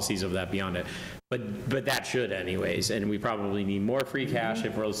the policies of that beyond it. But that should anyways. And we probably need more free cash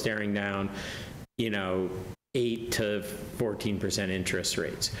if we're staring down, 8 to 14% interest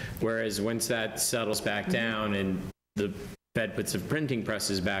rates. Whereas once that settles back down and the Fed puts the printing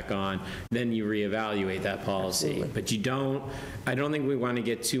presses back on, then you reevaluate that policy. But I don't think we want to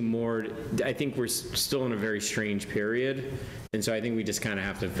get too more, I think we're still in a very strange period. And so I think we just kind of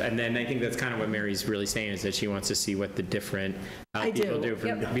have to, and then I think that's kind of what Mary's really saying, is that she wants to see what the different people do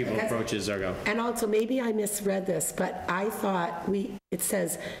from people approaches are go. And also, maybe I misread this, but I thought it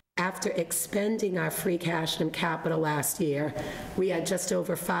says, after expending our free cash and capital last year, we had just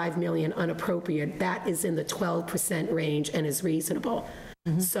over 5 million unappropriated. That is in the 12% range and is reasonable.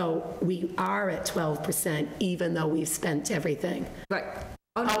 So we are at 12%, even though we've spent everything. Right.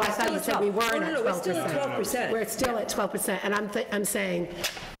 Oh, I thought you said we weren't at 12%. We're still at 12%. We're still at 12%, and I'm saying,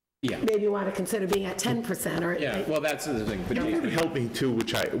 maybe you want to consider being at 10% or. Yeah, well, that's the thing. But It would help me too,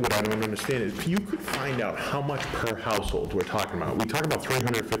 what I don't understand is, if you could find out how much per household we're talking about. We talk about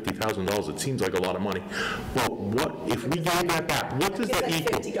 $350,000. It seems like a lot of money. Well, what if we gave that back? What does that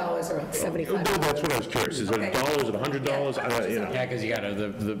equal? $50 or $75. That's what I was curious. Is it $1? Is it $100? Yeah, because you got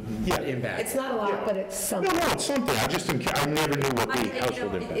the impact. It's not a lot, but it's something. No, it's something. I never knew what the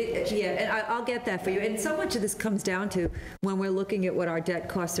household impact. And I'll get that for you. And so much of this comes down to when we're looking at what our debt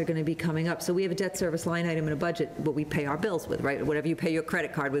costs are going to be coming up. So we have a debt service line item in a budget, what we pay our bills with, right? Whatever you pay your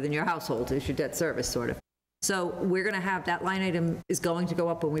credit card with in your household is your debt service, sort of. So we're going to have, that line item is going to go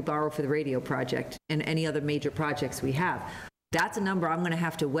up when we borrow for the radio project and any other major projects we have. That's a number I'm going to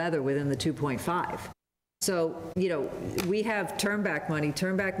have to weather within the 2.5. So, you know, we have turn back money.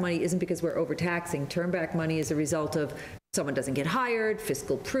 Turn back money isn't because we're overtaxing. Turn back money is a result of someone doesn't get hired,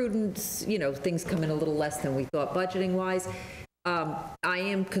 fiscal prudence, you know, things come in a little less than we thought budgeting wise. I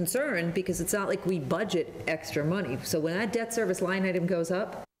am concerned because it's not like we budget extra money. So when that debt service line item goes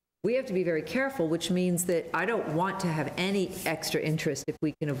up, we have to be very careful, which means that I don't want to have any extra interest if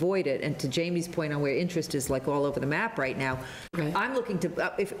we can avoid it. And to Jamie's point on where interest is like all over the map right now, Right. I'm looking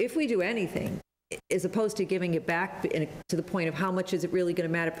to, if we do anything, as opposed to giving it back to the point of how much is it really going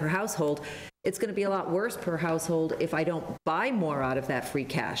to matter per household, it's going to be a lot worse per household if I don't buy more out of that free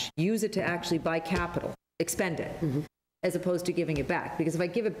cash, use it to actually buy capital, expend it, as opposed to giving it back. Because if I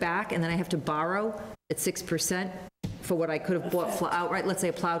give it back and then I have to borrow at 6% for what I could have bought outright, let's say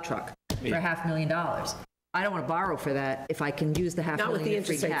a plow truck for $500,000. I don't want to borrow for that if I can use the Not with the $500,000 in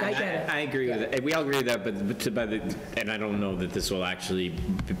free interest rates, I cash. get it. I agree with that. We all agree with that, but by the, and I don't know that this will actually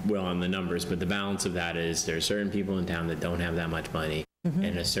will on the numbers, but the balance of that is there are certain people in town that don't have that much money,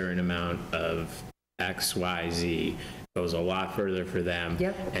 and a certain amount of X, Y, Z goes a lot further for them.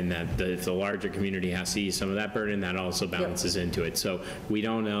 Yep. And that if the larger community has to ease some of that burden, that also balances into it. So we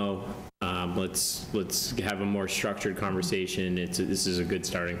don't know. Let's have a more structured conversation. This is a good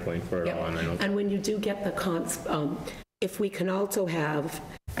starting point for it all. And I don't And when you do get the if we can also have,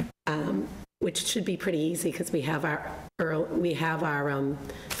 which should be pretty easy because we have our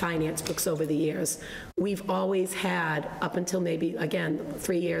finance books over the years. We've always had, up until maybe, again,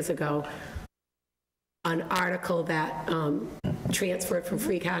 3 years ago, an article that transferred from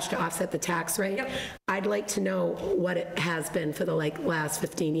free cash to offset the tax rate. Yep. I'd like to know what it has been for the last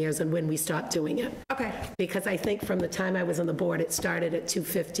 15 years and when we stopped doing it. Okay. Because I think from the time I was on the board, it started at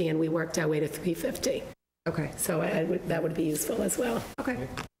 250 and we worked our way to 350. Okay. So that would be useful as well. Okay.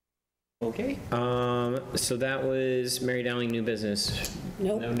 Okay. So that was Mary Dowling, new business.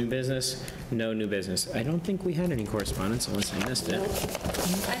 Nope. No new business? No new business. I don't think we had any correspondence unless I missed it.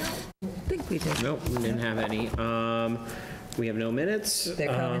 I don't think we did. Nope, we didn't have any. We have no minutes. They're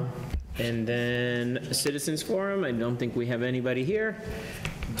coming. And then Citizens Forum, I don't think we have anybody here.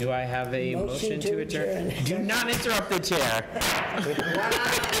 Do I have a motion to adjourn? Do not interrupt the chair.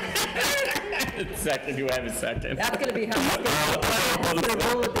 Second, do I have a second? That's going to be how it's going to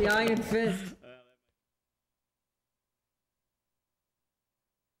roll with the iron fist.